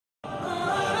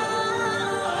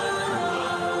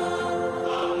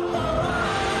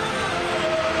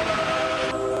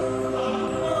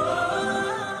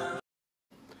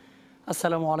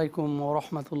আসসালামু আলাইকুম ওয়া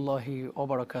রাহমাতুল্লাহি ওয়া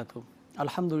বারাকাতুহু।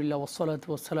 আলহামদুলিল্লাহ ওয়াসসালাতু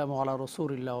ওয়াসসালামু আলা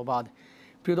রাসূলিল্লাহ ওয়া বাদ।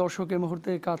 প্রিয় দর্শক, এই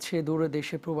মুহূর্তে কাছে দূরে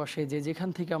দেশে প্রবাসে যে যেখান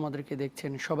থেকে আমাদেরকে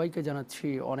দেখছেন সবাইকে জানাচ্ছি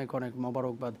অনেক অনেক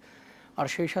মোবারকবাদ। আর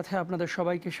সেই সাথে আপনাদের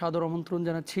সবাইকে সাদর আমন্ত্রণ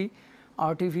জানাচ্ছি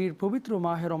আরটিভির পবিত্র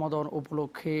মাহে রমাদান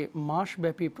উপলক্ষে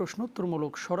মাসব্যাপী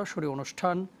প্রশ্নোত্তরমূলক সরাসরি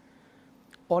অনুষ্ঠান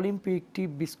অলিম্পিক টিপ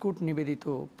বিস্কুট নিবেদিত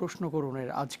প্রশ্ন করুণের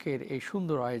আজকের এই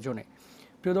সুন্দর আয়োজনে।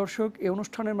 প্রিয় দর্শক, এই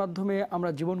অনুষ্ঠানের মাধ্যমে আমরা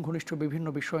জীবন ঘনিষ্ঠ বিভিন্ন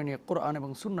বিষয় নিয়ে কোরআন এবং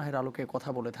সুন্নাহের আলোকে কথা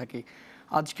বলে থাকি।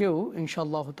 আজকেও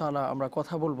ইনশাআল্লাহ তাআলা আমরা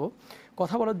কথা বলবো।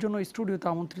 কথা বলার জন্য স্টুডিওতে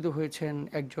আমন্ত্রিত হয়েছেন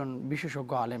একজন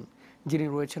বিশেষজ্ঞ আলেম, যিনি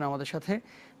রয়েছেন আমাদের সাথে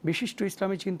বিশিষ্ট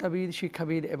ইসলামী চিন্তাবিদ,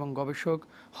 শিক্ষাবিদ এবং গবেষক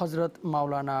হজরত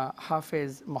মাওলানা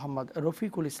হাফেজ মোহাম্মদ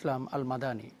রফিকুল ইসলাম আল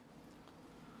মাদানী।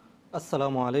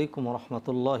 আসসালামু আলাইকুম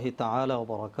রহমতুল্লাহি তাআলা ওয়া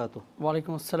বারাকাতুহু।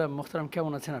 ওয়ালাইকুম আসসালাম মোহতারাম,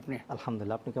 কেমন আছেন আপনি?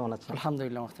 আলহামদুলিল্লাহ, আপনি কেমন আছেন?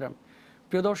 আলহামদুলিল্লাহ মোহতারাম।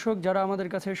 প্রিয় দর্শক, যারা আমাদের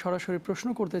কাছে সরাসরি প্রশ্ন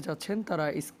করতে চাচ্ছেন তারা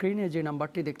স্ক্রিনে যে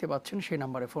নাম্বারটি দেখতে পাচ্ছেন সেই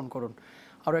নাম্বারে ফোন করুন।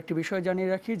 আরও একটি বিষয় জানিয়ে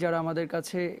রাখি, যারা আমাদের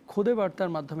কাছে খুদে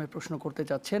বার্তার মাধ্যমে প্রশ্ন করতে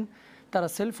চাচ্ছেন তারা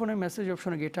সেলফোনে মেসেজ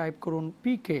অপশনে গিয়ে টাইপ করুন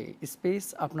পিকে স্পেস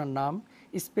আপনার নাম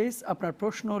স্পেস আপনার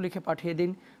প্রশ্ন লিখে পাঠিয়ে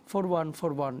দিন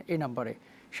 4141 এই নাম্বারে।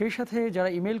 সেই সাথে যারা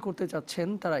ইমেল করতে চাচ্ছেন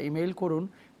তারা ইমেল করুন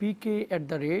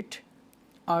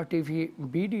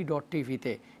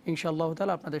pk@rtvbd.tv-তে। ইনশাআল্লাহ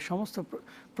তাআলা আপনাদের সমস্ত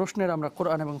প্রশ্নের আমরা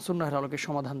কোরআন এবং সুন্নাহের আলোকে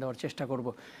সমাধান দেওয়ার চেষ্টা করব।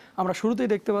 আমরা শুরুতেই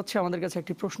দেখতে পাচ্ছি আমাদের কাছে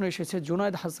একটি প্রশ্ন এসেছে।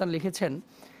 জুনায়েদ হাসান লিখেছেন,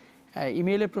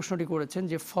 ইমেইলে প্রশ্নটি করেছেন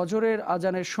যে ফজরের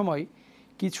আজানের সময়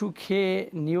কিছু খেয়ে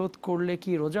নিয়ত করলে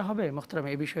কি রোজা হবে? মোহতারাম,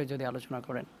 এই বিষয়ে যদি আলোচনা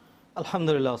করেন।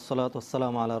 আলহামদুলিল্লাহ, ওয়াসসালাতু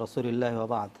ওয়াসসালামু আলা রাসূলিল্লাহি ওয়া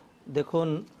বাদ। দেখুন,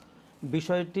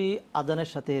 বিষয়টি আযানের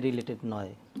সাথে রিলেটেড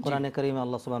নয়। কোরআনে কারীমে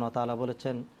আল্লাহ সুবহানাহু ওয়া তাআলা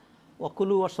বলেছেন,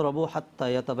 ওয়াকুলু ওয়াশরাবু হাত্তা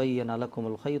ইয়াতাবায়্যানা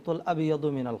লাকুমুল খাইতুল আবিয়াদু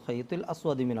মিনাল খাইতিল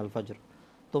আসওয়াদি মিনাল ফজর।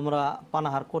 তোমরা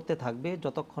পানাহার করতে থাকবে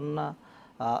যতক্ষণ না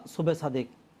সুবে সাদিক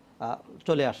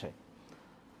চলে আসে।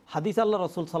 হাদিস আল্লাহ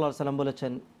রাসূল সাল্লাল্লাহু আলাইহি ওয়াসাল্লাম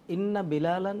বলেছেন, ইন্না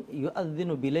বিলালান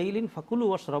ইউআযযিনু বিলাইলিন ফাকুলু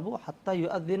ওয়াশরাবু হাত্তা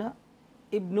ইউআযযিনা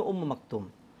ইবনু মাকতুম।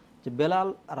 যে বেলাল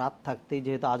রাত থাকতেই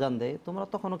যেহেতু আজান দেয়, তোমরা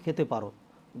তখনও খেতে পারো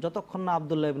যতক্ষণ না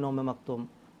আব্দুল্লাহ ইবনে মাকতুম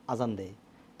আজান দেয়।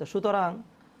 তো সুতরাং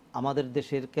আমাদের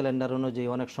দেশের ক্যালেন্ডার অনুযায়ী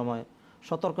অনেক সময়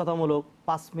সতর্কতামূলক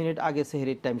 5 মিনিট আগে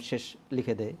সেহরির টাইম শেষ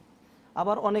লিখে দেয়।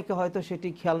 আবার অনেকে হয়তো সেটি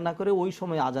খেয়াল না করে ওই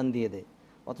সময় আজান দিয়ে দেয়,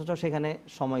 অথচ সেখানে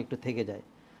সময় একটু থেকে যায়।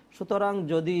 সুতরাং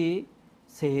যদি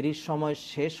সেহরির সময়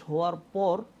শেষ হওয়ার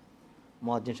পর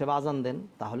মুয়াজ্জিন সাহেব আজান দেন,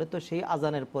 তাহলে তো সেই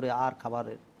আজানের পরে আর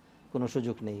খাবারের কোনো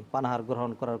সুযোগ নেই, পানাহার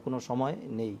গ্রহণ করার কোনো সময়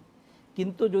নেই।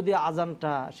 কিন্তু যদি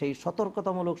আজানটা সেই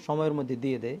সতর্কতামূলক সময়ের মধ্যে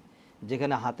দিয়ে দেয়,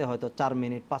 যেখানে হাতে হয়তো 4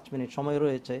 মিনিট 5 মিনিট সময়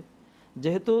রয়েছে,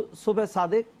 যেহেতু সুবে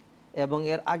সাদেক এবং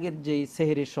এর আগের যেই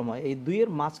সেহরির সময়, এই দুইয়ের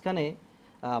মাঝখানে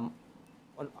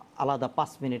আলাদা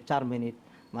 5 মিনিট 4 মিনিট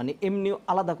মানে এমনি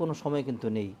আলাদা কোনো সময় কিন্তু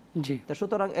নেই। তা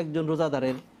সুতরাং একজন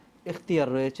রোজাদারের এখতিয়ার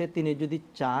রয়েছে, তিনি যদি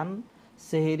চান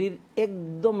সেহরির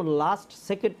একদম লাস্ট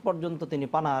সেকেন্ড পর্যন্ত তিনি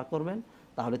পানাহার করবেন,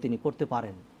 তাহলে তিনি করতে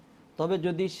পারেন। তবে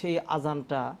যদি সেই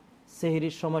আজানটা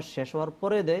সেহরির সময় শেষ হওয়ার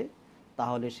পরে দেয়,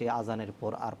 তাহলে সেই আজানের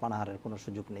পর আর পানাহারের কোনো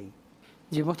সুযোগ নেই।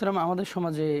 জি মোহতারাম, আমাদের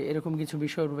সমাজে এরকম কিছু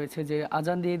বিষয় রয়েছে যে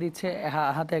আজান দিয়ে দিচ্ছে,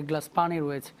 হাতে এক গ্লাস পানি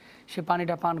রয়েছে, সে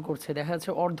পানিটা পান করছে, দেখা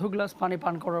যাচ্ছে অর্ধ গ্লাস পানি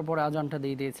পান করার পরে আজানটা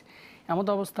দিয়ে দিয়েছে। এমন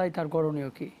অবস্থায় তার করণীয়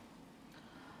কি?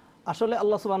 আসলে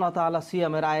আল্লাহ সুবহানাহু ওয়া তাআলা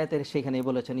সিয়ামের আয়াতের সেখানেই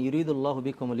বলেছেন, ইউরিদুল্লাহু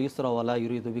বিকুমুল ইউসরা ওয়া লা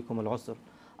ইউরিদু বিকুমুল উসর।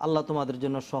 আল্লাহ তোমাদের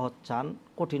জন্য সহজ চান,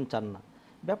 কঠিন চান না।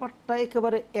 ব্যাপারটা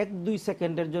একেবারে 1-2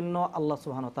 সেকেন্ডের জন্য আল্লাহ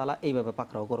সুবহানাহু ওয়া তাআলা এইভাবে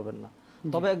পাকড়াও করবেন না।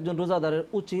 তবে একজন রোজাদারের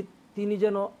উচিত তিনি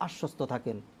যেন আশ্বস্ত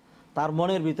থাকেন, তার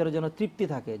মনের ভিতরে যেন তৃপ্তি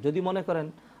থাকে। যদি মনে করেন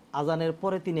আজানের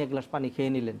পরে তিনি এক গ্লাস পানি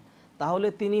খেয়ে নিলেন, তাহলে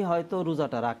তিনি হয়তো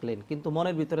রোজাটা রাখলেন, কিন্তু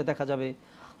মনের ভিতরে দেখা যাবে,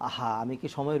 আহা, আমি কি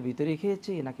সময়ের ভিতরেই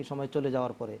খেয়েছি নাকি সময় চলে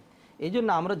যাওয়ার পরে। এই জন্য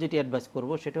আমরা যেটি অ্যাডভাইস করব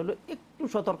সেটা হলো একটু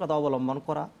সতর্কতা অবলম্বন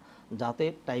করা, যাতে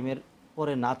টাইমের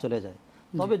পরে না চলে যায়।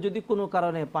 তবে যদি কোনো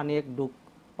কারণে পানি এক ডুক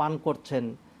পান করছেন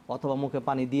অথবা মুখে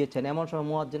পানি দিয়েছেন, এমন সময়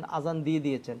মুয়াজ্জিন আজান দিয়ে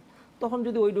দিয়েছেন, তখন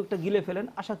যদি ওই ডুকটা গিলে ফেলেন,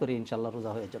 আশা করি ইনশাআল্লাহ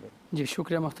রোজা হয়ে যাবে। জি,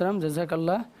 শুকরিয়া মোহতারাম,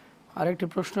 জাযাকাল্লাহ। আরেকটি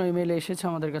প্রশ্ন ইমেইলে এসেছে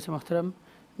আমাদের কাছে মোহতারাম,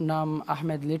 নাম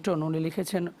আহমেদ লিটন। উনি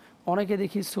লিখেছেন, অনেকে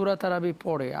দেখি সূরা তারাবি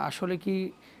পড়ে, আসলে কি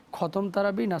খতম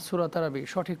তারাবি না সূরা তারাবি,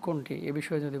 সঠিক কোনটি? এ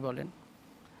বিষয়ে যদি বলেন।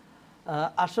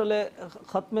 আসলে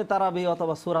খতমে তারাবি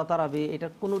অথবা সূরা তারাবি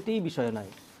এটার কোনোটিই বিষয়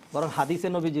নয়, বরং হাদিসে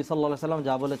নবীজি সাল্লাল্লাহু আলাইহি সাল্লাম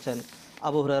যা বলেছেন,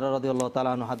 আবু হুরায়রা রাদিয়াল্লাহু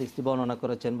তাআলা আনহু হাদিসটি বর্ণনা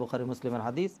করেছেন, বুখারী মুসলিমের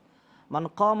হাদিস, মান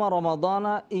কামা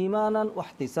রমাদানা ঈমানান ওয়া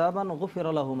ইহতিসাবান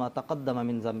গুফিরা লাহু মা তাকদ্দামা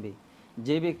মিন যামবি।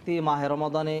 যে ব্যক্তি মাহে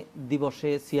রমাদানে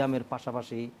দিবসে সিয়ামের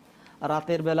পাশাপাশি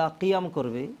রাতের বেলা কিয়াম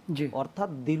করবে, অর্থাৎ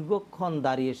দীর্ঘক্ষণ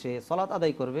দাঁড়িয়ে সে সালাত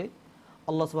আদায় করবে,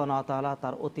 আল্লাহ সুবহানাহু ওয়া তাআলা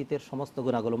তার অতীতের সমস্ত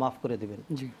গুনাহগুলো মাফ করে দিবেন।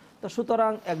 তো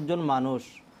সুতরাং একজন মানুষ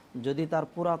যদি তার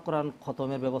পুরা কোরআন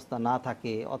খতমের ব্যবস্থা না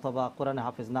থাকে অথবা কোরআনে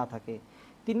হাফেজ না থাকে,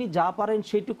 তিনি যা পারেন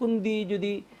সেইটুকুন দিয়ে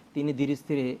যদি তিনি ধীরে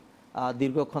স্থিরে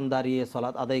দীর্ঘক্ষণ দাঁড়িয়ে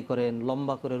সলাৎ আদায় করেন,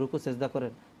 লম্বা করে রুকু সেজদা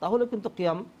করেন, তাহলে কিন্তু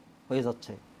কিয়াম হয়ে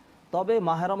যাচ্ছে। তবে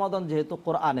মাহে রমাদান যেহেতু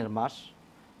কোরআনের মাস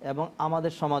এবং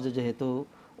আমাদের সমাজে যেহেতু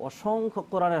অসংখ্য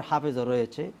কোরআনের হাফেজও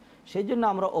রয়েছে, সেই জন্য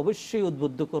আমরা অবশ্যই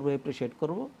উদ্বুদ্ধ করব, অ্যাপ্রিসিয়েট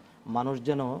করব মানুষ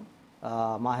যেন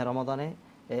মাহে রমাদানে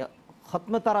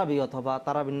খতমে তারাবি অথবা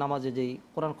তারাবির নামাজে যেই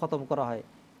কোরআন খতম করা হয়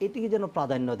এটিকে যেন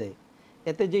প্রাধান্য দেয়।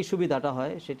 এতে যেই সুবিধাটা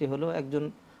হয় সেটি হলো একজন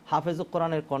হাফেজ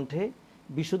কোরআনের কণ্ঠে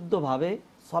বিশুদ্ধভাবে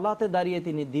সলাতে দাঁড়িয়ে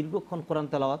তিনি দীর্ঘক্ষণ কোরআন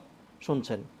তেলাওয়াত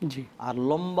শুনছেন, আর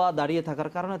লম্বা দাঁড়িয়ে থাকার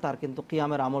কারণে তার কিন্তু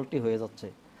কিয়ামের আমলটি হয়ে যাচ্ছে।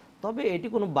 তবে এটি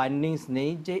কোনো বাইন্ডিংস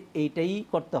নেই যে এইটাই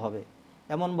করতে হবে,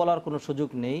 এমন বলার কোনো সুযোগ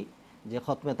নেই যে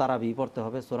খতমে তারাবি পড়তে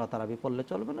হবে, সূরা তারাবি পড়লে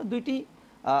চলবে না। দুইটি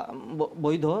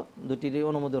বৈধ, দুটিরই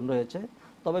অনুমোদন রয়েছে।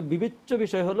 তবে বিবেচ্য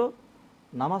বিষয় হলো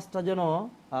নামাজটা যেন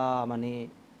মানে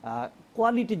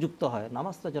কোয়ালিটিযুক্ত হয়,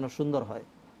 নামাজটা যেন সুন্দর হয়,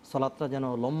 সলাতটা যেন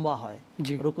লম্বা হয়,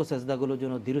 রুকু সেজদাগুলো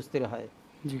যেন ধীরস্থির হয়,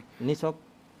 নিছক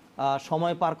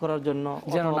সময় পার করার জন্য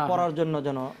পড়ার জন্য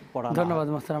যেন পড়া। ধন্যবাদ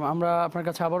মোহতারাম। আমরা আপনার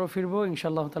কাছে আবারও ফিরবো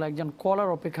ইনশাআল্লাহ তাআলা। একজন কলার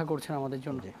অপেক্ষা করছেন আমাদের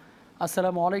জন্য।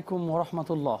 আসসালামু আলাইকুম ওয়া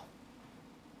রাহমাতুল্লাহ।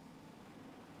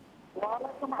 ওয়া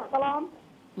আলাইকুম আসসালাম।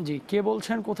 জি, কে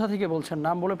বলছেন, কোথা থেকে বলছেন?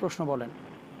 নাম বলে প্রশ্ন বলেন।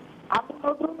 আমি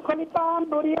নজরুল খলিফা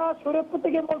নড়িয়া সুরেপুর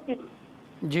থেকে বলছি।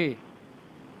 জি।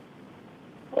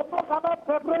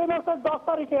 ফেব্রুয়ারি মাসের 10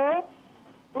 তারিখে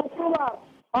শুক্রবার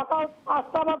সকাল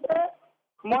 5টা বাজে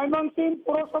ময়মনসিংহ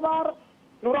পৌরসভার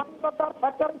নুরানিবাজার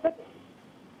ফ্যাক্টরি থেকে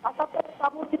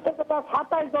কাপড় দিতে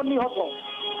 27 জন নিহত।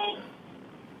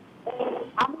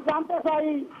 আমি জানতে চাই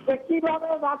যে কিভাবে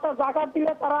রাতে জাকাত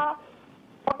দিলে তারা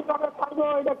সঠিকভাবে পারবে,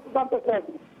 এটা একটু জানতে চাই।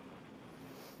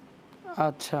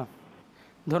 আচ্ছা,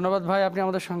 ধন্যবাদ ভাই, আপনি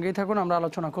আমাদের সঙ্গেই থাকুন, আমরা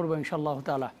আলোচনা করবো ইনশাআল্লাহ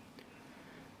তাআলা।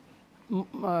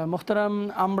 মোহতারাম,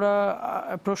 আমরা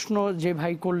প্রশ্ন যে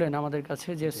ভাই করলেন আমাদের কাছে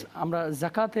যে আমরা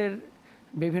জাকাতের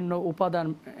বিভিন্ন উপাদান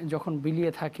যখন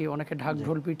বিলিয়ে থাকি, অনেকে ঢাক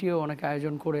ঢোল পিটিয়েও অনেকে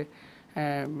আয়োজন করে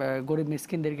গরিব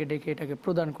মিসকিনদেরকে ডেকে এটাকে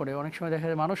প্রদান করে, অনেক সময় দেখা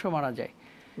যায় মানুষও মারা যায়।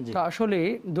 তো আসলে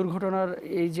দুর্ঘটনার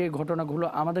এই যে ঘটনাগুলো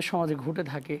আমাদের সমাজে ঘটে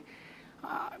থাকে,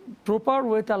 প্রপার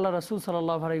ওয়েতে আল্লাহ রাসূল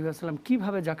সাল্লাল্লাহু আলাইহি ওয়াসাল্লাম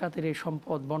কিভাবে জাকাতের এই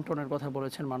সম্পদ বন্টনের কথা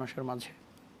বলেছেন মানুষের মাঝে?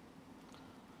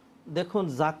 দেখুন,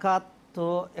 জাকাত তো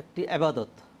একটি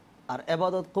ইবাদত, আর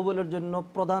ইবাদত কবুলের জন্য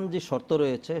প্রধান যে শর্ত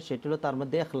রয়েছে সেটি হলো তার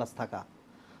মধ্যে ইখলাস থাকা।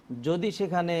 যদি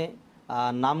সেখানে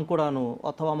নাম কোড়ানো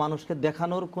অথবা মানুষকে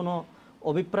দেখানোর কোনো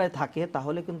অভিপ্রায় থাকে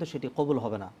তাহলে কিন্তু সেটি কবুল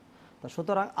হবে না। তা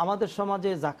সুতরাং আমাদের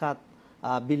সমাজে জাকাত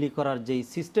বিলি করার যেই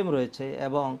সিস্টেম রয়েছে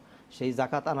এবং সেই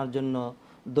জাকাত আনার জন্য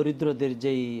দরিদ্রদের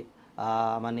যেই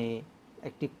মানে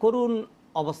একটি করুণ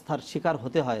অবস্থার শিকার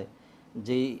হতে হয়,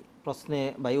 যেই প্রশ্নে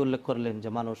ভাই উল্লেখ করলেন যে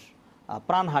মানুষ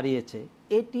প্রাণ হারিয়েছে,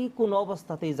 এটি কোনো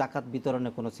অবস্থাতেই জাকাত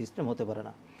বিতরণের কোনো সিস্টেম হতে পারে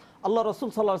না। আল্লাহ রসুল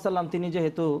সাল্লাল্লাহু আলাইহি ওয়াসাল্লাম তিনি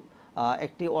যেহেতু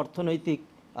একটি অর্থনৈতিক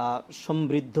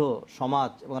সমৃদ্ধ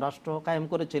সমাজ এবং রাষ্ট্র কায়েম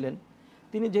করেছিলেন,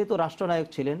 তিনি যেহেতু রাষ্ট্রনায়ক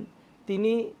ছিলেন,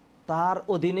 তিনি তার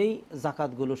অধীনেই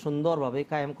জাকাতগুলো সুন্দরভাবে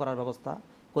কায়েম করার ব্যবস্থা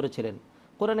করেছিলেন।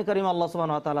 কোরআনে কারিম আল্লাহ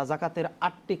সুবহানাহু ওয়া তাআলা জাকাতের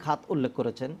 8টি খাত উল্লেখ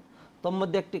করেছেন। তোর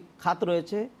মধ্যে একটি খাত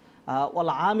রয়েছে ওয়াল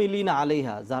আমিলিনা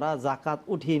আলাইহা, যারা জাকাত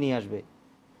উঠিয়ে নিয়ে আসবে।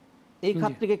 এই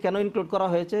খাতটিকে কেন ইনক্লুড করা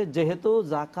হয়েছে? যেহেতু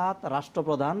জাকাত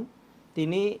রাষ্ট্রপ্রধান,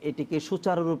 তিনি এটিকে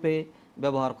সুচারুরূপে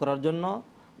ব্যবহার করার জন্য,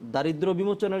 দারিদ্র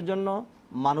বিমোচনের জন্য,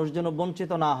 মানুষ যেন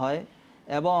বঞ্চিত না হয়,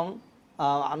 এবং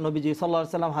নবীজি সাল্লাল্লাহু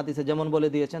আলাইহি ওয়াসাল্লাম হাদিসে যেমন বলে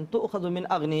দিয়েছেন, তুখাযু মিন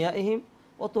আগনিয়াইহিম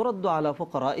ওয়া তুরাদ্দু আলা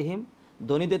ফুকারাইহিম,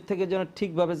 ধনীদের থেকে যেন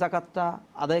ঠিকভাবে জাকাতটা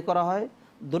আদায় করা হয়,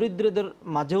 দরিদ্রদের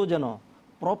মাঝেও যেন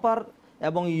প্রপার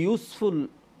এবং ইউজফুল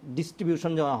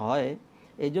ডিস্ট্রিবিউশন যেন হয়,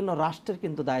 এই জন্য রাষ্ট্রের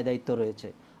কিন্তু দায় দায়িত্ব রয়েছে।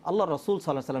 আল্লাহ রসুল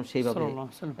সাল্লাল্লাহু আলাইহি ওয়াসাল্লাম সেইভাবে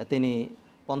তিনি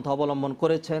পন্থা অবলম্বন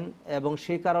করেছেন, এবং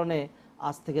সেই কারণে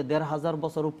আজ থেকে ১৫০০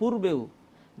 বছর পূর্বেও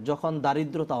যখন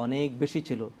দারিদ্রতা অনেক বেশি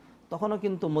ছিল, তখনও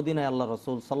কিন্তু মদিনায় আল্লাহ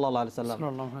রসুল সাল্লাল্লাহু আলাইহি ওয়াসাল্লাম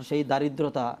সেই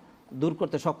দারিদ্রতা দূর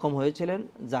করতে সক্ষম হয়েছিলেন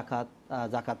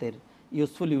জাকাতের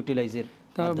ইউজফুল ইউটিলাইজের।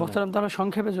 তাহলে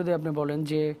সংক্ষেপে যদি আপনি বলেন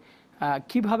যে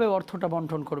কিভাবে অর্থটা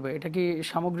বন্টন করবে, এটা কি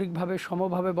সামগ্রিকভাবে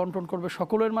সমভাবে বন্টন করবে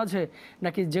সকলের মাঝে,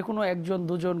 নাকি যে কোনো একজন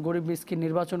দুজন গরিব মিসকিন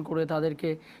নির্বাচন করে তাদেরকে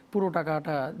পুরো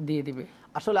টাকাটা দিয়ে দিবে?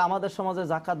 আসলে আমাদের সমাজে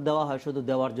জাকাত দেওয়া হয় শুধু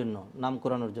দেওয়ার জন্য, নাম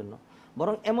করানোর জন্য।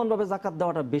 বরং এমনভাবে জাকাত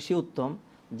দেওয়াটা বেশি উত্তম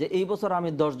যে এই বছর আমি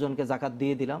 10 জনকে জাকাত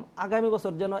দিয়ে দিলাম, আগামী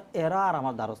বছর যেন এরা আর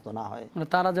আমার দ্বারস্থ না হয়,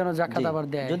 তারা যেন জাকাত আবার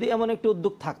দেয়। যদি এমন একটি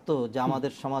উদ্যোগ থাকতো যে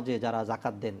আমাদের সমাজে যারা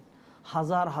জাকাত দেন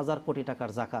হাজার হাজার কোটি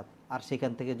টাকার জাকাত, আর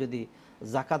সেখান থেকে যদি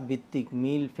জাকাত ভিত্তিক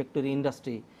মিল, ফ্যাক্টরি,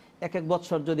 ইন্ডাস্ট্রি এক এক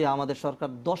বছর যদি আমাদের সরকার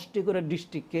 10টি করে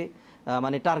ডিস্ট্রিক্টকে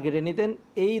মানে টার্গেটে নিতেন,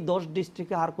 এই 10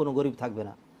 ডিস্ট্রিক্টে আর কোনো গরিব থাকবে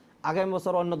না। আগামী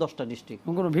বছর অন্য 10টা ডিস্ট্রিক্ট,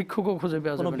 কোনো ভিক্ষুকও খুঁজে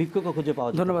পাওয়া কোনো যাবে না। ভিক্ষুকও খুঁজে পাওয়া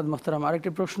যাবে না। ধন্যবাদ মোহতারাম। আরেকটি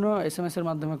প্রশ্ন SMS এর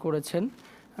মাধ্যমে করেছেন,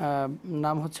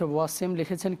 নাম হচ্ছে ওয়াসিম,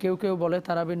 লিখেছেন কেউ কেউ বলে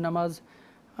তারাবির নামাজ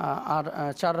আর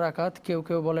 4 রাকাত, কেউ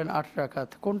কেউ বলেন 8 রাকাত,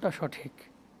 কোনটা সঠিক?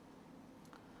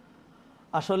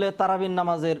 আসলে তারাবির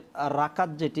নামাজের রাকাত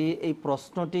যেটি, এই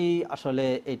প্রশ্নটি আসলে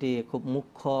এটি খুব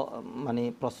মুখ্য মানে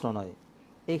প্রশ্ন নয়।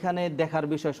 এখানে দেখার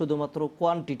বিষয় শুধুমাত্র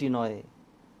কোয়ান্টিটি নয়,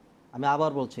 আমি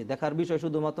আবার বলছি, দেখার বিষয়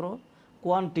শুধুমাত্র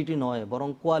কোয়ান্টিটি নয় বরং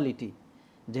কোয়ালিটি।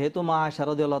 যেহেতু মা আয়েশা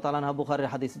রাদিয়াল্লাহু তাআলা আনহা বুখারীর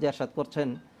হাদিস যে ইরশাদ করছেন,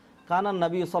 কানান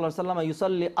নবী সাল্লাল্লাহু আলাইহি ওয়াসাল্লাম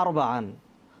ইউসাল্লি আরবাআন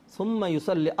সুম্মা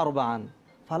ইউসাল্লি আরবাআন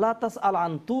ফালা তাসআল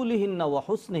আন তুলিহিন্না ওয়া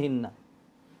হুসনিহিন্না।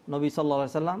 নবী সাল্লাল্লাহু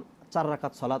আলাইহি ওয়াসাল্লাম 4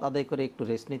 রাকাত সালাত আদায় করে একটু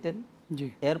রেস্ট নিতেন, জি,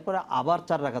 এরপরে আবার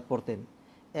 4 রাকাত পড়তেন,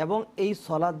 এবং এই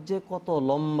সালাত যে কত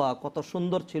লম্বা কত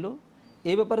সুন্দর ছিল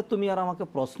এই ব্যাপারে তুমি আর আমাকে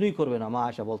প্রশ্নই করবে না, মা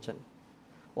আয়েশা বলছেন।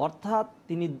 অর্থাৎ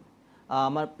তিনি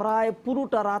আমার প্রায়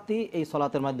পুরোটা রাতই এই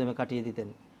সলাতের মাধ্যমে কাটিয়ে দিতেন।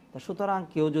 তা সুতরাং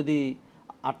কেউ যদি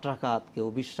 8 রাকাত, কেউ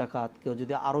 20 রাকাত, কেউ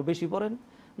যদি আরও বেশি পড়েন,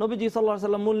 নবীজি সাল্লাল্লাহু আলাইহি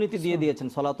ওয়াসাল্লাম মূলনীতি দিয়ে দিয়েছেন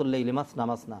সলাতুল লাইলি মাসনা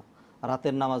মাসনা,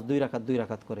 রাতের নামাজ 2 রাকাত 2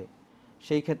 রাকাত করে।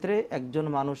 সেই ক্ষেত্রে একজন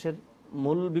মানুষের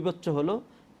মূল বিবেচ্য হলো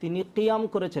তিনি কিয়াম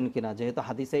করেছেন কিনা, যেহেতু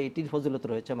হাদিসে এটির ফজিলত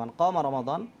রয়েছে মান কামা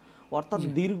রমাদান, অর্থাৎ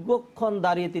দীর্ঘক্ষণ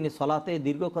দাঁড়িয়ে তিনি সলাতে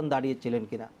দীর্ঘক্ষণ দাঁড়িয়েছিলেন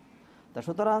কিনা। তা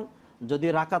সুতরাং যদি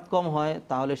রাকাত কম হয়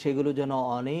তাহলে সেগুলো যেন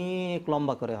অনেক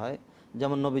লম্বা করে হয়,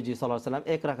 যেমন নবীজি সাল্লাল্লাহু আলাইহি ওয়াসাল্লাম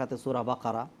এক রাকাতে সূরা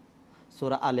বাকারা,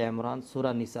 সূরা আলে ইমরান,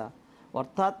 সূরা নিসা,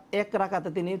 অর্থাৎ এক রাকাতে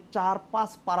তিনি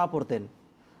 4-5 পারা পড়তেন।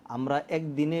 আমরা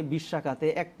একদিনে 20 রাকাতে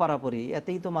 1 পারা পড়ি,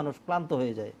 এতেই তো মানুষ ক্লান্ত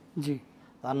হয়ে যায়। জি,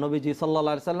 আর নবীজি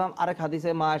সাল্লাল্লাহু আলাইহি ওয়াসাল্লাম আরেক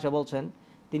হাদিসে মা আয়েশা বলছেন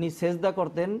তিনি সেজদা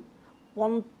করতেন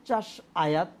 50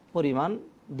 আয়াত পরিমাণ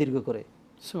দীর্ঘ করে।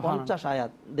 সুবহানাল্লাহ। 50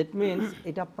 আয়াত, দ্যাট মিনস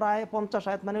এটা প্রায় 50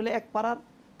 আয়াত মানে হলো 1 পারার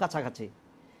কাছাকাছি।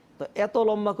 তো এত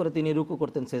লম্বা করে তিনি রুকু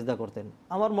করতেন, সেজদা করতেন।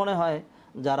 আমার মনে হয়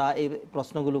যারা এই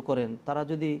প্রশ্নগুলো করেন তারা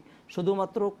যদি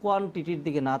শুধুমাত্র কোয়ান্টিটির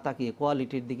দিকে না তাকিয়ে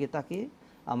কোয়ালিটির দিকে তাকিয়ে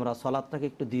আমরা সলাৎটাকে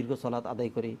একটু দীর্ঘ সলাৎ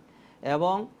আদায় করি,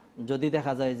 এবং যদি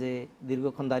দেখা যায় যে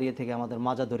দীর্ঘক্ষণ দাঁড়িয়ে থেকে আমাদের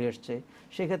মাজা ধরে এসছে,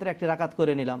 সেক্ষেত্রে একটি রাকাত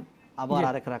করে নিলাম, আবার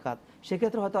আরেক রাকাত,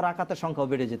 সেক্ষেত্রে হয়তো রাকাতের সংখ্যাও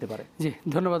বেড়ে যেতে পারে। জি,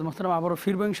 ধন্যবাদ মোহতারাম। আবারও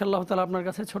ফিরবো ইনশাআল্লাহ তাআলা আপনার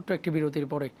কাছে ছোট্ট একটি বিরতির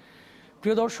পরে।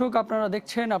 প্রিয় দর্শক, আপনারা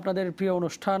দেখছেন আপনাদের প্রিয়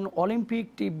অনুষ্ঠান অলিম্পিক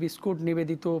টি বিস্কুট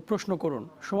নিবেদিত প্রশ্ন করুন।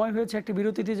 সময় হয়েছে একটি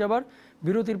বিরতিতে যাবার।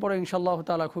 বিরতির পরে ইনশাআল্লাহ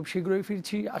তাআলা খুব শীঘ্রই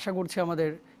ফিরছি, আশা করছি আমাদের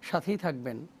সাথেই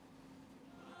থাকবেন।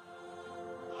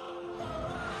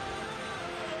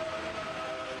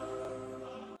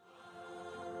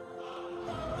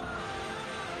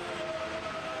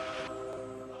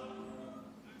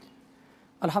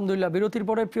 আলহামদুলিল্লাহ, বিরতির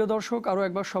পরে প্রিয় দর্শক আরও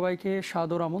একবার সবাইকে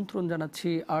সাদর আমন্ত্রণ জানাচ্ছি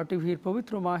RTVর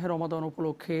পবিত্র মাহে রমাদান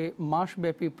উপলক্ষে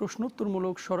মাসব্যাপী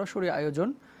প্রশ্নোত্তরমূলক সরাসরি আয়োজন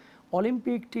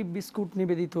অলিম্পিক টি বিস্কুট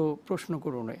নিবেদিত প্রশ্ন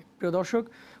করুনে। প্রিয় দর্শক,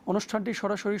 অনুষ্ঠানটি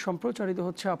সরাসরি সম্প্রচারিত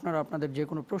হচ্ছে। আপনারা আপনাদের যে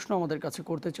কোনো প্রশ্ন আমাদের কাছে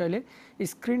করতে চাইলে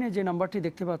স্ক্রিনে যে নাম্বারটি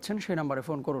দেখতে পাচ্ছেন সেই নাম্বারে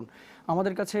ফোন করুন।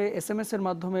 আমাদের কাছে SMS এর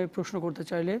মাধ্যমে প্রশ্ন করতে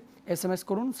চাইলে SMS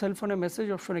করুন, সেলফোনে মেসেজ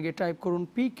অপশনে গিয়ে টাইপ করুন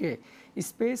PK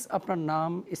স্পেস আপনার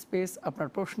নাম স্পেস আপনার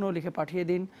প্রশ্ন লিখে পাঠিয়ে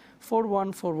দিন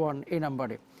 4141 এই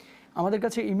নাম্বারে। আমাদের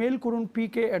কাছে ইমেল করুন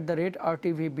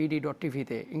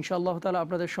pk@rtvbd.tv-তে। ইনশাআল্লাহ তাআলা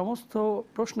আপনাদের সমস্ত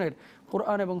প্রশ্নের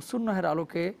কোরআন এবং সুন্নাহের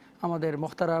আলোকে আমাদের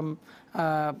মোহতারাম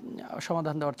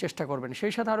সমাধান দেওয়ার চেষ্টা করবেন।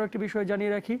 সেই সাথে আরও একটি বিষয়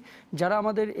জানিয়ে রাখি, যারা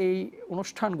আমাদের এই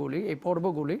অনুষ্ঠানগুলি এই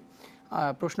পর্বগুলি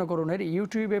প্রশ্ন করুনের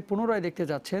ইউটিউবে পুনরায় দেখতে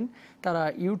যাচ্ছেন, তারা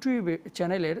ইউটিউব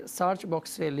চ্যানেলের সার্চ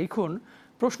বক্সে লিখুন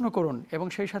প্রশ্ন করুন এবং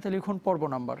সেই সাথে লিখুন পর্ব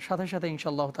নাম্বার, সাথে সাথে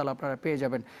ইনশাআল্লাহ তাআলা আপনারা পেয়ে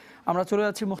যাবেন। আমরা চলে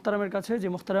যাচ্ছি মুহতারামের কাছে। যে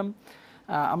মুহতারাম,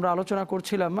 আমরা আলোচনা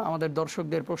করছিলাম আমাদের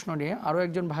দর্শকদের প্রশ্ন নিয়ে। আরও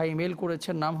একজন ভাই ইমেল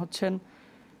করেছেন, নাম হচ্ছেন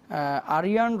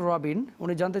আরিয়ান রবিন।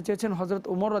 উনি জানতে চেয়েছেন হযরত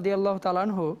উমর রাদিয়াল্লাহু তাআলা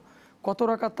আনহু কত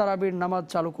রাকাত তারাবির নামাজ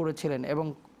চালু করেছিলেন এবং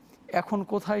এখন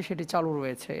কোথায় সেটি চালু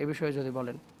রয়েছে, এ বিষয়ে যদি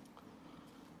বলেন।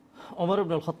 ওমর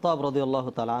ইবনুল খাত্তাব রাদিয়াল্লাহু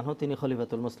তাআলা আনহু তিনি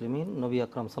খলিফাতুল মুসলিমিন, নবী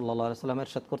আকরাম সাল্লাল্লাহু আলাইহি ওয়াসাল্লাম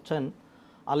ইরশাদ করছেন,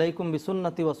 আলাইকুম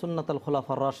বিসুন্নতি ওয়া সুন্নাতাল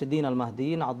খুলাফার রাশিদিন আল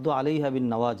মাহদিয়িন আদ্দু আলাইহা বিন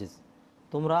নওয়াজিজ।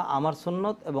 তোমরা আমার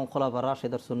সুন্নত এবং খোলাফার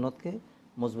রাশিদের সুন্নতকে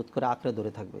মজবুত করে আঁকড়ে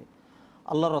ধরে থাকবে।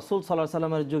 আল্লাহ রাসূল সাল্লাল্লাহু আলাইহি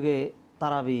সাল্লামের যুগে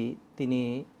তারাবি তিনি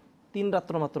 3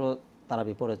 রাত্র মাত্র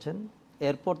তারাবি পড়েছেন।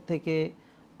 এরপর থেকে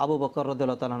আবু বকর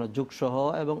রাদিয়াল্লাহু তাআলা আনহুর যুগসহ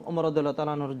এবং ওমর রাদিয়াল্লাহু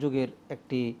তাআলা আনহুর যুগের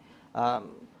একটি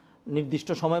নির্দিষ্ট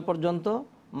সময় পর্যন্ত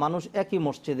মানুষ একই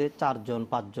মসজিদে 4 জন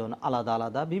 5 জন আলাদা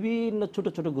আলাদা বিভিন্ন ছোট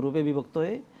ছোট গ্রুপে বিভক্ত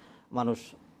হয়ে মানুষ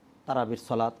তারাবির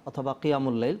সালাত অথবা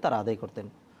কিয়ামুল লাইল তারা আদায় করতেন।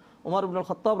 ওমর ইবনুল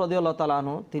খাত্তাব রাদিয়াল্লাহু তাআলা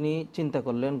আনহু তিনি চিন্তা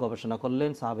করলেন, গবেষণা করলেন,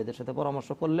 সাহাবীদের সাথে পরামর্শ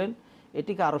করলেন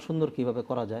এটিকে আরও সুন্দর কিভাবে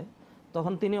করা যায়।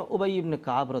 তখন তিনি উবাই ইবনে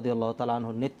কাব রাদিয়াল্লাহু তাআলা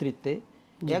আনহুর নেতৃত্বে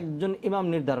একজন ইমাম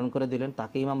নির্ধারণ করে দিলেন,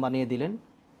 তাকে ইমাম বানিয়ে দিলেন।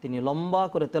 তিনি লম্বা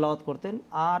করে তেলাওয়াত করতেন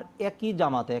আর একই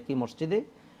জামাতে একই মসজিদে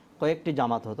কয়েকটি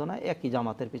জামাত হতো না, একই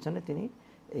জামাতের পিছনে তিনি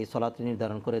এই সলাতটি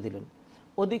নির্ধারণ করে দিলেন।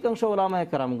 অধিকাংশ ওলামায়ে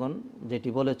কেরামগণ যেটি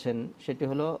বলেছেন সেটি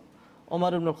হলো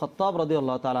ওমর ইবনুল খাত্তাব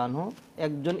রাদিয়াল্লাহু তাআলা আনহু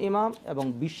একজন ইমাম এবং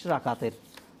 20 রাকাতের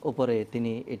উপরে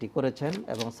তিনি এটি করেছেন,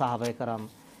 এবং সাহাবায়ে কেরাম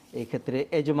এই ক্ষেত্রে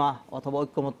এজমা অথবা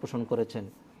ঐক্যমত পোষণ করেছেন।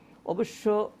 অবশ্য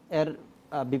এর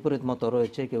বিপরীত মত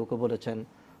রয়েছে, কেউ কেউ বলেছেন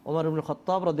ওমর ইবনুল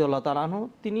খাত্তাব রাদিয়াল্লাহু তাআলা আনহু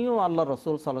তিনিও আল্লাহ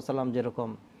রাসূল সাল্লাল্লাহু আলাইহি সাল্লাম যেরকম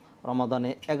রমাদানে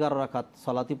 11 রাকাত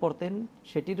সালাতি পড়তেন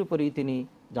সেটির উপরেই তিনি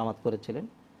জামাত করেছিলেন।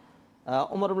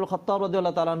 ওমর ইবনুল খাত্তাব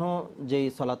রাদিয়াল্লাহু তাআলা আনহু যেই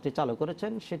সালাতটি চালু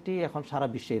করেছেন সেটি এখন সারা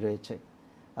বিশ্বেই রয়েছে,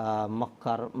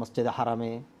 মক্কার মসজিদে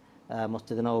হারামে,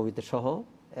 মসজিদে নববীতে সহ,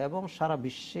 এবং সারা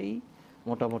বিশ্বেই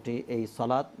মোটামুটি এই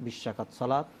সালাত 20 রাকাত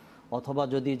সালাত, অথবা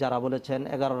যদি যারা বলেছেন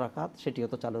 11 রাকাত সেটিও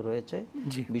তো চালু রয়েছে।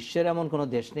 জি। বিশ্বের এমন কোনো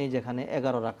দেশ নেই যেখানে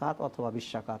 11 রাকাত অথবা 20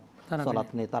 রাকাত সালাত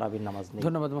নেই, তারাবির নামাজ নেই।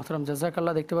 ধন্যবাদ মোহতারাম,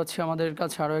 জাযাকাল্লাহ। দেখতে পাচ্ছি আমাদের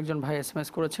কাছে আরও একজন ভাই এসএমএস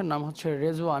করেছেন, নাম হচ্ছে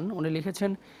রেজওয়ান। উনি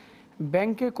লিখেছেন,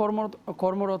 ব্যাংকে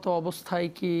কর্মরত অবস্থায়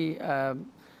কি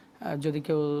যদি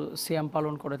কেউ সিয়াম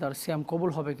পালন করে তার সিয়াম কবুল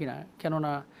হবে কিনা?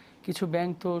 কেননা কিছু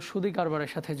ব্যাংক তো সুদি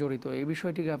কারবারের সাথে জড়িত। এই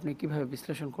বিষয়টিকে আপনি কিভাবে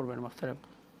বিশ্লেষণ করবেন মোহতারাম?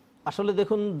 আসলে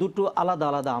দেখুন, দুটো আলাদা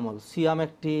আলাদা আমল। সিয়াম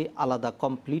একটি আলাদা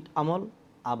কমপ্লিট আমল,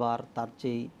 আবার তার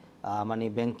যেই মানে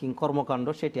ব্যাংকিং কর্মকাণ্ড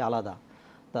সেটি আলাদা।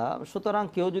 তা সুতরাং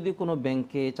কেউ যদি কোনো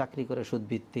ব্যাংকে চাকরি করে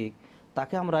সুদভিত্তিক,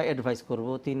 তাকে আমরা অ্যাডভাইস করব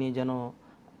তিনি যেন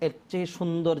এর চেয়ে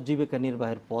সুন্দর জীবিকা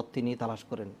নির্বাহের পথ তিনি তালাশ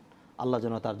করেন, আল্লাহ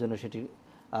যেন তার জন্য সেটি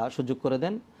সুযোগ করে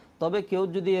দেন। তবে কেউ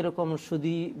যদি এরকম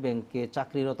সুদী ব্যাংকে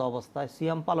চাকরিরত অবস্থায়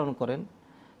সিয়াম পালন করেন,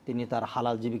 তিনি তার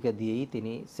হালাল জীবিকা দিয়েই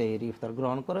তিনি সেহরি ইফতার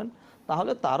গ্রহণ করেন,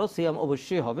 তাহলে তারও সিয়াম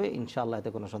অবশ্যই হবে ইনশাআল্লাহ,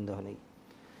 এতে কোনো সন্দেহ নেই।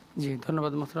 জি,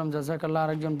 ধন্যবাদ মোহতারাম, জাযাকাল্লাহ।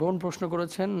 আরেকজন বোন প্রশ্ন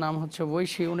করেছেন, নাম হচ্ছে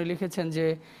বৈশী। উনি লিখেছেন যে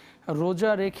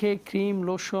রোজা রেখে ক্রিম,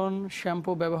 লোশন,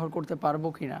 শ্যাম্পু ব্যবহার করতে পারবো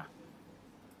কিনা?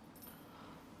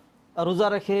 রোজা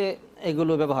রেখে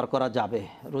এগুলো ব্যবহার করা যাবে।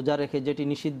 রোজা রেখে যেটি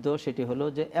নিষিদ্ধ সেটি হলো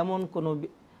যে এমন কোনো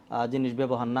জিনিস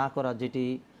ব্যবহার না করা যেটি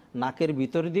নাকের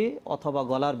ভিতর দিয়ে অথবা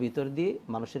গলার ভিতর দিয়ে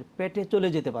মানুষের পেটে চলে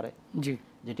যেতে পারে। জি।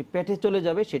 যেটি পেটে চলে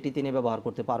যাবে সেটি তিনি ব্যবহার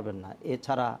করতে পারবেন না।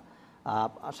 এছাড়া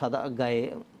সাদা গায়ে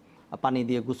পানি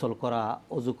দিয়ে গোসল করা,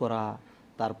 অজু করা,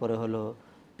 তারপরে হলো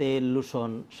তেল,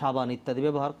 লোশন, সাবান ইত্যাদি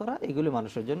ব্যবহার করা, এগুলি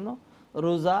মানুষের জন্য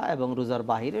রোজা এবং রোজার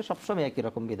বাহিরে সবসময় একই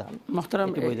রকম বিধান। মোহতারাম,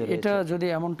 এটা যদি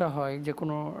এমনটা হয় যে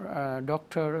কোনো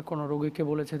ডক্টর কোনো রোগীকে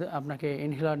বলেছে আপনাকে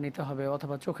ইনহেলার নিতে হবে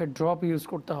অথবা চোখের ড্রপ ইউজ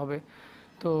করতে হবে,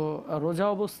 তো রোজা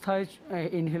অবস্থায়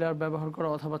ইনহেলার ব্যবহার করা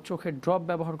অথবা চোখের ড্রপ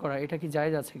ব্যবহার করা এটা কি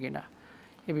জায়েজ আছে কিনা,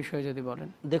 এ বিষয়ে যদি বলেন।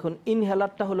 দেখুন,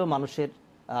 ইনহেলারটা হলো মানুষের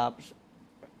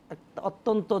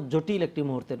অত্যন্ত জটিল একটি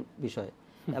মুহূর্তের বিষয়,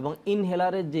 এবং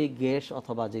ইনহেলারের যে গ্যাস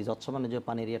অথবা যে যৎসামান্য যে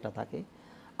পানির ইয়েটা থাকে,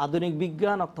 আধুনিক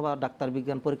বিজ্ঞান অথবা ডাক্তার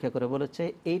বিজ্ঞান পরীক্ষা করে বলেছে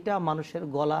এইটা মানুষের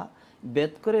গলা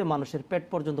বেদ করে মানুষের পেট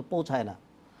পর্যন্ত পৌঁছায় না।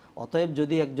 অতএব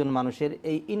যদি একজন মানুষের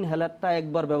এই ইনহেলারটা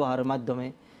একবার ব্যবহারের মাধ্যমে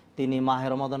তিনি মাহে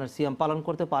রমাদানের সিয়াম পালন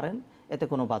করতে পারেন, এতে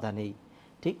কোনো বাধা নেই।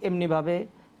 ঠিক এমনিভাবে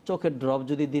চোখের ড্রপ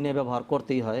যদি দিনে ব্যবহার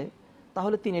করতেই হয়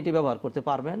তাহলে তিনি এটি ব্যবহার করতে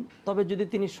পারবেন। তবে যদি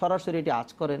তিনি সরাসরি এটি আঁচ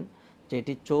করেন যে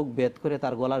এটি চোখ বেদ করে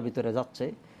তার গলার ভিতরে যাচ্ছে,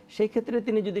 সেই ক্ষেত্রে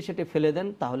তিনি যদি সেটি ফেলে দেন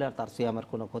তাহলে আর তার সিয়ামের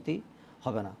কোনো ক্ষতি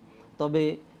হবে না। তবে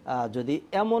যদি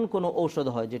এমন কোনো ঔষধ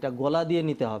হয় যেটা গলা দিয়ে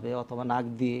নিতে হবে অথবা নাক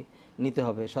দিয়ে নিতে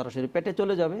হবে, সরাসরি পেটে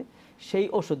চলে যাবে, সেই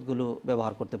ওষুধগুলো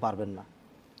ব্যবহার করতে পারবেন না।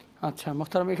 আচ্ছা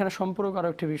মোহতারাম, এখানে সম্পর্ক আরও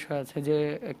একটি বিষয় আছে যে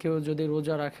কেউ যদি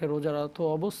রোজা রাখে, রোজারত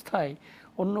অবস্থায়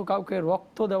অন্য কাউকে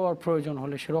রক্ত দেওয়ার প্রয়োজন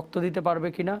হলে সে রক্ত দিতে পারবে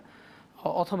কিনা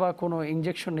অথবা কোনো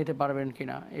ইনজেকশন নিতে পারবেন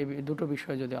কিনা, এই দুটো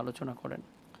বিষয়ে যদি আলোচনা করেন।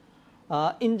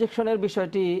 ইনজেকশনের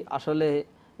বিষয়টি আসলে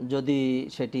যদি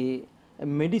সেটি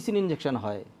মেডিসিন ইনজেকশন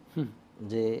হয়,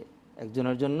 যে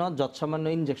একজনের জন্য যৎসামান্য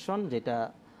ইনজেকশন যেটা,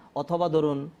 অথবা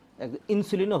ধরুন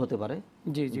ইনসুলিনও হতে পারে,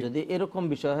 যদি এরকম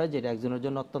বিষয় হয় যেটা একজনের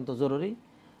জন্য অত্যন্ত জরুরি,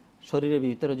 শরীরের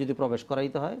ভিতরে যদি প্রবেশ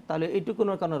করাইতে হয়, তাহলে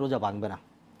এইটুকুনের কারণে রোজা ভাঙবে না।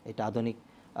 এটা আধুনিক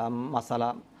মাসালা,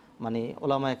 মানে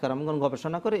ওলামায়ে কেরামগণ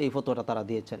গবেষণা করে এই ফতোয়াটা তারা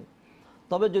দিয়েছেন।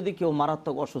 তবে যদি কেউ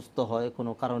মারাত্মক অসুস্থ হয়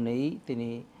কোনো কারণেই, তিনি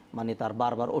মানে তার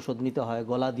বারবার ওষুধ নিতে হয়,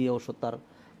 গলা দিয়ে ওষুধ, তার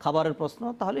খাবারের প্রশ্ন,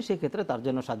 তাহলে সেক্ষেত্রে তার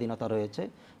জন্য স্বাধীনতা রয়েছে।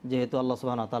 যেহেতু আল্লাহ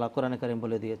সুবহানাহু ওয়া তাআলা কোরআনে কারীম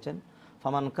বলে দিয়েছেন,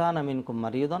 ফামান কানা মিনকুম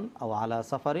মারিদান আও আলা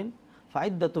সাফারিন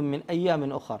ফাইদ্দাতুম মিন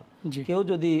আইয়ামিন উখর। কেউ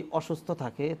যদি অসুস্থ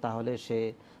থাকে তাহলে সে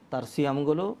তার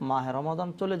সিয়ামগুলো মাহে রমাদান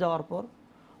চলে যাওয়ার পর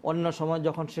অন্য সময়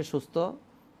যখন সে সুস্থ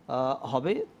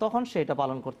হবে তখন সে এটা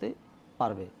পালন করতে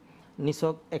পারবে।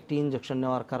 নিছক একটি ইনজেকশন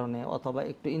নেওয়ার কারণে অথবা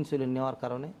একটু ইনসুলিন নেওয়ার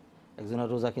কারণে একজনের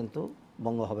রোজা কিন্তু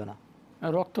ভঙ্গ হবে না।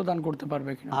 রক্তদান করতে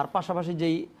পারবে কিনা, আর পাশাপাশি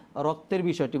যেই রক্তের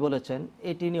বিষয়টি বলেছেন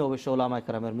এটি নিয়ে অবশ্য ওলামায়ে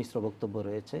কেরামের মিশ্র বক্তব্য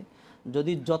রয়েছে।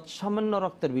 যদি যৎসামান্য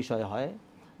রক্তের বিষয় হয়,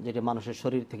 যেটা মানুষের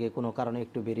শরীর থেকে কোনো কারণে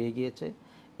একটু বেরিয়ে গিয়েছে,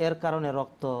 এর কারণে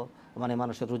রক্ত মানে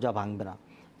মানুষের রোজা ভাঙবে না।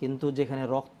 কিন্তু যেখানে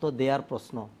রক্ত দেওয়ার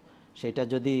প্রশ্ন, সেটা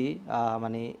যদি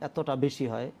মানে এতটা বেশি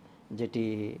হয়, যেটি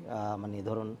মানে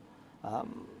ধরুন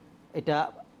এটা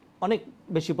অনেক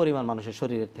বেশি পরিমাণ মানুষের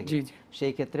শরীরের থেকে, জি জি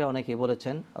সেই ক্ষেত্রে অনেকেই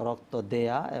বলেছেন রক্ত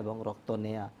দেয়া এবং রক্ত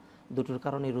নেয়া দুটোর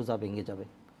কারণেই রোজা ভেঙে যাবে,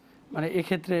 মানে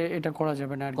এক্ষেত্রে এটা করা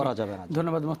যাবে না আর কি। করা যাবে না।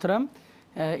 ধন্যবাদ মোহতারাম।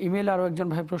 ইমেল আরও একজন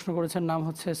ভাই প্রশ্ন করেছেন, নাম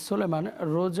হচ্ছে সুলেমান।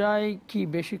 রোজায় কি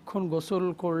বেশিক্ষণ গোসল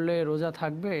করলে রোজা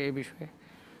থাকবে, এই বিষয়ে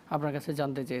আপনার কাছে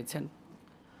জানতে চেয়েছেন।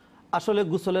 আসলে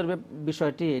গোসলের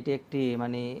বিষয়টি এটি একটি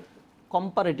মানে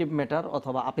কম্পারেটিভ ম্যাটার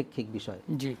অথবা আপেক্ষিক বিষয়।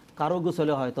 জি কারো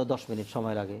গোসলে হয়তো 10 মিনিট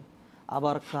সময় লাগে,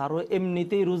 আবার কারো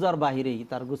এমনিতেই রোজার বাহিরেই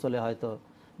তার গোসলে হয়তো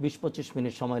 20-25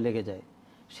 মিনিট সময় লেগে যায়।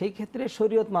 সেই ক্ষেত্রে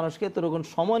শরীয়ত মানুষকে এতটুকুন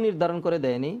সময় নির্ধারণ করে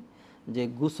দেয়নি যে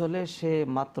গোসলে সে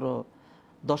মাত্র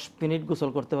 10 মিনিট গোসল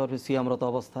করতে পারবে সিয়ামরত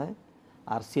অবস্থায়,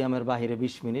 আর সিয়ামের বাহিরে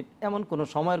 20 মিনিট, এমন কোনো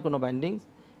সময়ের কোনো বাইন্ডিংস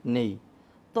নেই।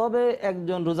 তবে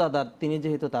একজন রোজাদার তিনি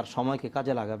যেহেতু তার সময়কে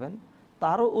কাজে লাগাবেন,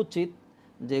 তারও উচিত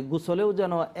যে গোসলেও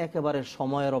যেন একেবারে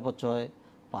সময়ের অপচয়,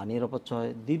 পানির অপচয়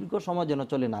দীর্ঘ সময় যেন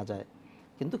চলে না যায়।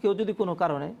 কিন্তু কেউ যদি কোনো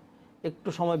কারণে একটু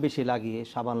সময় বেশি লাগিয়ে,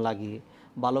 সাবান লাগিয়ে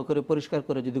ভালো করে পরিষ্কার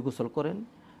করে যদি গোসল করেন,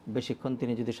 বেশিক্ষণ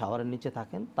তিনি যদি শাওয়ারের নিচে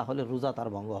থাকেন, তাহলে রোজা তার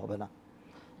ভঙ্গ হবে না।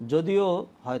 যদিও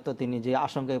হয়তো তিনি যে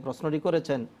আশঙ্কায় প্রশ্নটি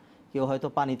করেছেন, কেউ হয়তো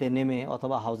পানিতে নেমে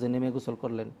অথবা হাউজে নেমে গোসল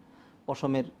করলেন,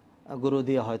 পশমের গরু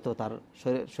দিয়ে হয়তো তার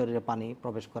শরীরে পানি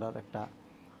প্রবেশ করার একটা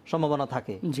সম্ভাবনা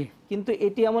থাকে, জি কিন্তু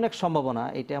এটি এমন এক সম্ভাবনা,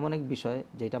 এটা এমন এক বিষয়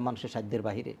যেটা মানুষের সাধ্যের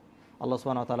বাহিরে। আল্লাহ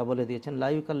সুবহানাহু ওয়া তাআলা বলে দিয়েছেন, লা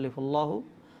ইউকাল্লিফুল্লাহু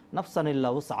নাফসান ইল্লা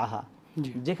উসআহা।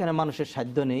 জি যেখানে মানুষের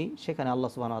সাধ্য নেই সেখানে আল্লাহ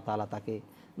সুবহানাহু ওয়া তাআলা তাকে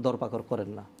দরপাকর করেন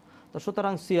না। তো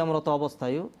সুতরাং সিয়ামরত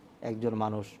অবস্থায়ও একজন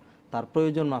মানুষ তার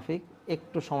প্রয়োজন মাফিক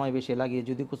একটু সময় বেশি লাগিয়ে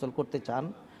যদি গোসল করতে চান,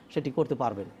 সেটি করতে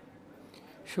পারবেন।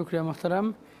 শুক্রিয়া মোহতারাম।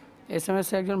 SMS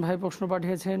এ একজন ভাই প্রশ্ন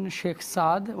পাঠিয়েছেন, শেখ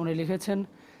সাদ। উনি লিখেছেন,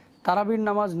 তারাবির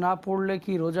নামাজ না পড়লে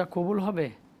কি রোজা কবুল হবে?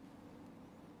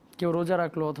 কেউ রোজা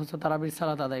রাখলো অথচ তারাবির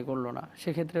সালাত আদায় করলো না,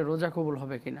 সেক্ষেত্রে রোজা কবুল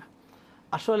হবে কিনা?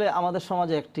 আসলে আমাদের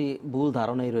সমাজে একটি ভুল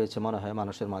ধারণাই রয়েছে মনে হয়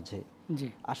মানুষের মাঝে। জি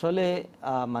আসলে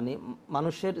মানে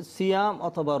মানুষের সিয়াম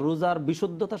অথবা রোজার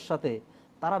বিশুদ্ধতার সাথে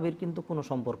তারাবির কিন্তু কোনো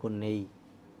সম্পর্ক নেই।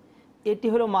 এটি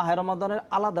হলো মাহে রমাদানের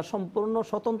আলাদা সম্পূর্ণ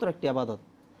স্বতন্ত্র একটি আবাদত।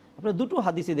 আপনি দুটো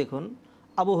হাদিসই দেখুন,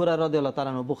 আবু হুরায়রা রাদিয়াল্লাহু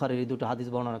তাআলা আনহু বুখারীর এই দুটো হাদিস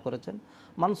বর্ণনা করেছেন,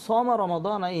 মান সামা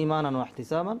রমাদানা ঈমানান ওয়া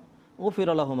ইহতিসাবান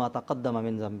গুফিরা লাহু মা তাকাদ্দামা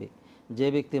মিন যামবি। যে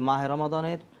ব্যক্তি মাহে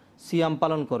রমাদানের সিয়াম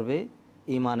পালন করবে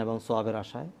ঈমান এবং সওয়াবের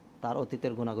আশায়, তার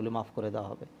অতীতের গুনাহগুলি মাফ করে দেওয়া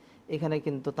হবে। এখানে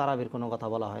কিন্তু তারাবির কোনো কথা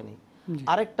বলা হয়নি।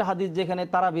 আরেকটা হাদিস যেখানে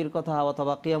তারাবির কথা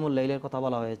অথবা কিয়ামুল লাইলের কথা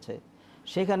বলা হয়েছে,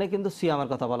 সেখানে কিন্তু সিয়ামের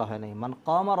কথা বলা হয়নি। মান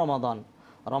কামা রমাদান,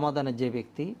 রমাদানের যে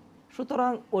ব্যক্তি,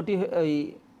 সুতরাং ওটি ওই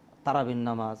তারাবির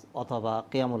নামাজ অথবা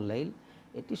কিয়ামুল লাইল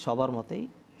এটি সবার মতেই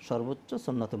সর্বোচ্চ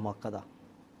সুন্নতে মুআক্কাদা,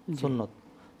 সুন্নত।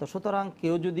 তো সুতরাং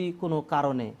কেউ যদি কোনো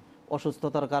কারণে,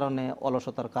 অসুস্থতার কারণে,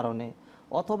 অলসতার কারণে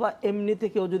অথবা এমনিতে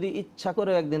কেউ যদি ইচ্ছা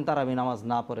করে একদিন তারাবি নামাজ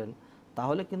না পড়েন,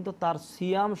 তাহলে কিন্তু তার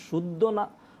সিয়াম শুদ্ধ না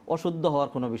অশুদ্ধ হওয়ার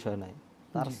কোনো বিষয় নাই,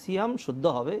 তার সিয়াম শুদ্ধ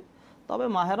হবে। তবে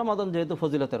মাহে রমাদান যেহেতু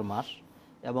ফজিলতের মাস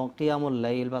এবং কিয়ামুল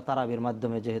লাইল বা তারাবির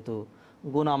মাধ্যমে যেহেতু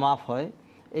গুনাহ মাফ হয়,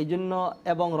 এই জন্য,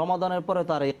 এবং রমাদানের পরে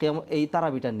তার এই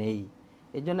তারাবিটা নেই,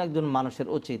 এই জন্য একজন মানুষের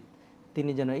উচিত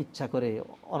তিনি যেন ইচ্ছা করে,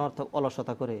 অনর্থক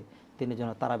অলসতা করে তিনি যেন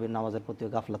তারাবির নামাজের প্রতি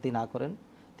গাফলাতি না করেন,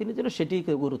 তিনি যেন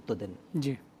সেটিকে গুরুত্ব দেন।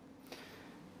 জি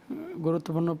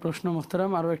গুরুত্বপূর্ণ প্রশ্ন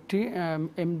মোহতারাম। আরও একটি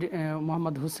এমডি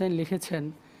মোহাম্মদ হোসেন লিখেছেন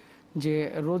যে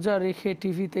রোজা রেখে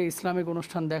টিভিতে ইসলামিক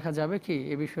অনুষ্ঠান দেখা যাবে কি,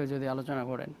 এ বিষয়ে যদি আলোচনা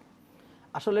করেন।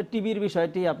 আসলে টিভির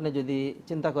বিষয়টি আপনি যদি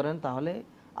চিন্তা করেন তাহলে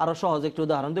আরও সহজ একটি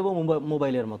উদাহরণ দেব,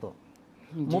 মোবাইলের মতো।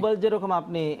 মোবাইল যেরকম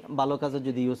আপনি ভালো কাজে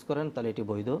যদি ইউজ করেন তাহলে এটি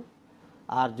বৈধ,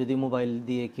 আর যদি মোবাইল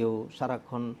দিয়ে কেউ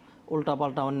সারাক্ষণ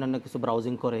উল্টাপাল্টা অন্যান্য কিছু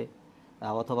ব্রাউজিং করে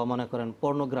অথবা মনে করেন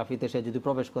পর্নোগ্রাফিতে সে যদি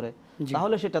প্রবেশ করে,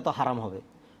 তাহলে সেটা তো হারাম হবে।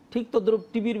 ঠিক তদ্রূপ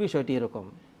টিভির বিষয়টি এরকম,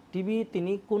 টিভি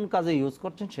তিনি কোন কাজে ইউজ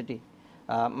করছেন সেটি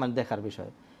মানে দেখার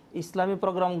বিষয়। ইসলামী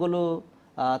প্রোগ্রামগুলো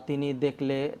তিনি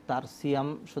দেখলে তার সিয়াম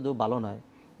শুধু ভালো নয়,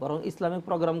 বরং ইসলামিক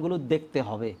প্রোগ্রামগুলো দেখতে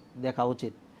হবে, দেখা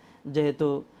উচিত। যেহেতু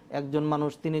একজন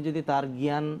মানুষ তিনি যদি তার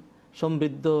জ্ঞান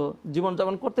সমৃদ্ধ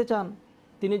জীবনযাপন করতে চান,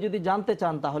 তিনি যদি জানতে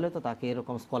চান, তাহলে তো তাকে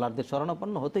এরকম স্কলারদের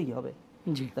শরণাপন্ন হতেই হবে।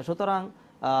 তা সুতরাং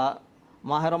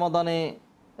মাহে রমাদানে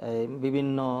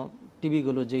বিভিন্ন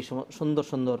টিভিগুলো যেই সুন্দর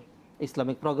সুন্দর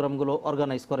ইসলামিক প্রোগ্রামগুলো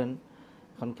অর্গানাইজ করেন,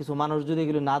 এখন কিছু মানুষ যদি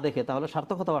এগুলো না দেখে তাহলে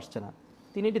সার্থকতা আসছে না,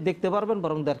 তিনি এটি দেখতে পারবেন,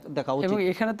 বরং দেখা উচিত। এবং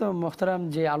এখানে তো মোহতারাম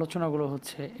যে আলোচনাগুলো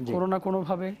হচ্ছে কোনো না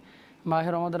কোনোভাবে মাহে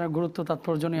রমাদানের গুরুত্ব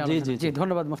তাৎপর্য নিয়ে আলোচনা। জি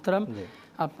ধন্যবাদ মোহতারাম,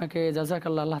 আপনাকে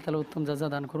জাযাকাল্লাহ, আল্লাহ তাআলা উত্তম জাযা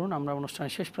দান করুন। আমরা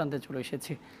অনুষ্ঠানের শেষ প্রান্তে চলে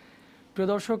এসেছি। প্রিয়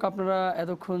দর্শক, আপনারা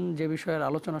এতক্ষণ যে বিষয়ের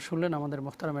আলোচনা শুনলেন আমাদের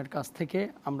মোহতারামের কাছ থেকে,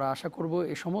 আমরা আশা করব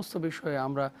এই সমস্ত বিষয়ে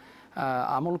আমরা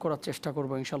আমল করার চেষ্টা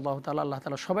করবো ইনশাআল্লাহ তাআলা। আল্লাহ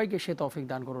তাআলা সবাইকে সে তৌফিক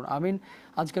দান করুন, আমিন।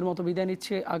 আজকের মতো বিদায়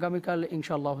নিচ্ছে, আগামীকাল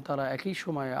ইনশাআল্লাহ তাআলা একই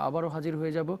সময়ে আবারও হাজির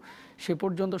হয়ে যাব। সে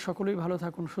পর্যন্ত সকলেই ভালো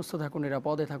থাকুন, সুস্থ থাকুন,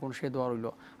 নিরাপদে থাকুন, সে দোয়া রইল।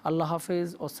 আল্লাহ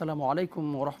হাফেজ। আসসালামু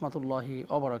আলাইকুম ওয়া রাহমাতুল্লাহি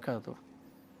ওয়া বারাকাতুহু।